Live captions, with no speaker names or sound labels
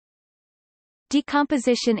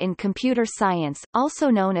Decomposition in computer science, also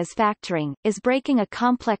known as factoring, is breaking a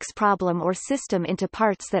complex problem or system into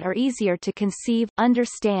parts that are easier to conceive,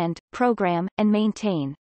 understand, program, and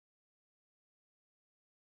maintain.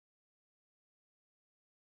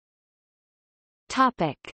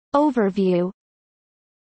 Topic. Overview.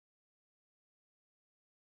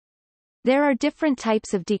 There are different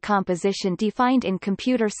types of decomposition defined in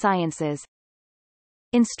computer sciences.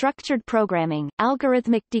 In structured programming,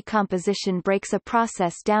 algorithmic decomposition breaks a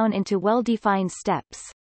process down into well-defined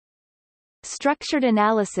steps. Structured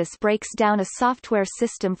analysis breaks down a software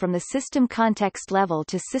system from the system context level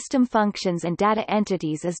to system functions and data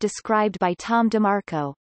entities as described by Tom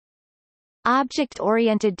DeMarco.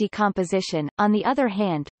 Object-oriented decomposition, on the other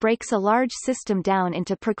hand, breaks a large system down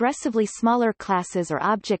into progressively smaller classes or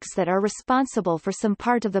objects that are responsible for some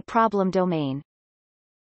part of the problem domain.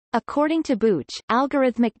 According to Buch,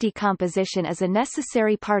 algorithmic decomposition is a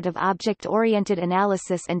necessary part of object-oriented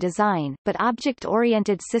analysis and design, but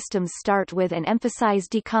object-oriented systems start with and emphasize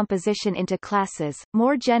decomposition into classes.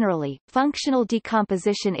 More generally, functional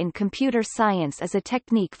decomposition in computer science is a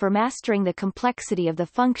technique for mastering the complexity of the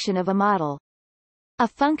function of a model. A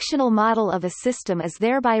functional model of a system is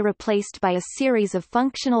thereby replaced by a series of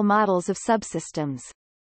functional models of subsystems.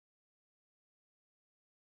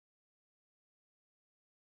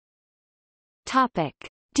 Topic.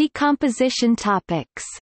 Decomposition topics.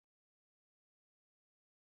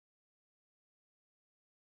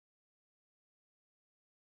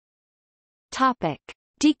 Topic.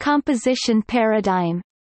 Decomposition paradigm.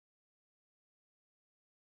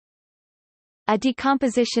 A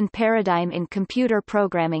decomposition paradigm in computer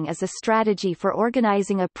programming is a strategy for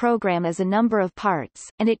organizing a program as a number of parts,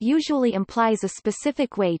 and it usually implies a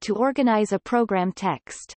specific way to organize a program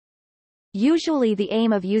text. Usually the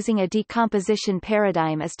aim of using a decomposition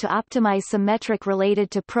paradigm is to optimize some metric related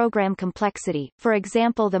to program complexity, for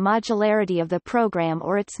example the modularity of the program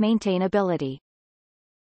or its maintainability.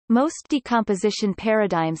 Most decomposition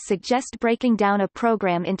paradigms suggest breaking down a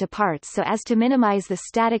program into parts so as to minimize the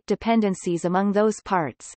static dependencies among those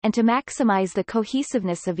parts, and to maximize the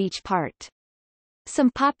cohesiveness of each part.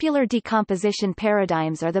 Some popular decomposition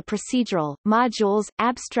paradigms are the procedural, modules,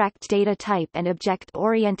 abstract data type and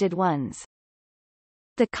object-oriented ones.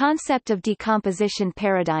 The concept of decomposition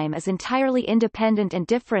paradigm is entirely independent and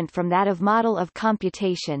different from that of model of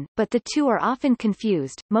computation, but the two are often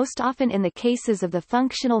confused, most often in the cases of the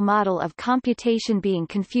functional model of computation being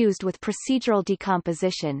confused with procedural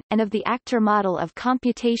decomposition, and of the actor model of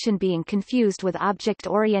computation being confused with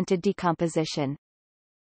object-oriented decomposition.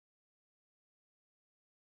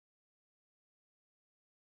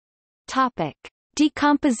 Topic.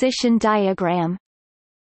 Decomposition diagram.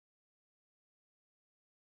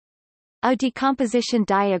 A decomposition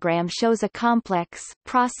diagram shows a complex,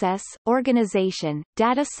 process, organization,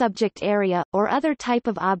 data subject area, or other type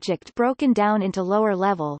of object broken down into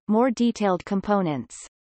lower-level, more detailed components.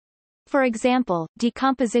 For example,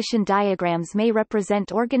 decomposition diagrams may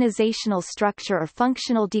represent organizational structure or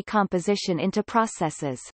functional decomposition into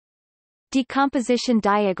processes. Decomposition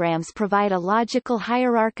diagrams provide a logical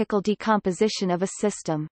hierarchical decomposition of a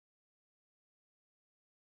system.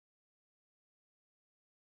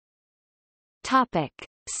 Topic.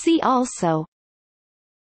 See also: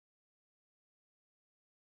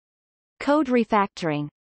 Code refactoring,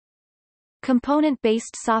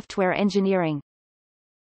 component-based software engineering,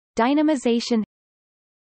 dynamization,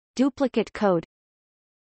 duplicate code,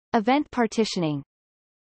 event partitioning,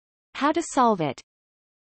 how to solve it,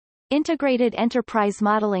 integrated enterprise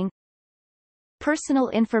modeling, personal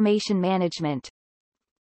information management,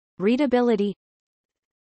 readability,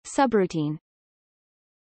 subroutine.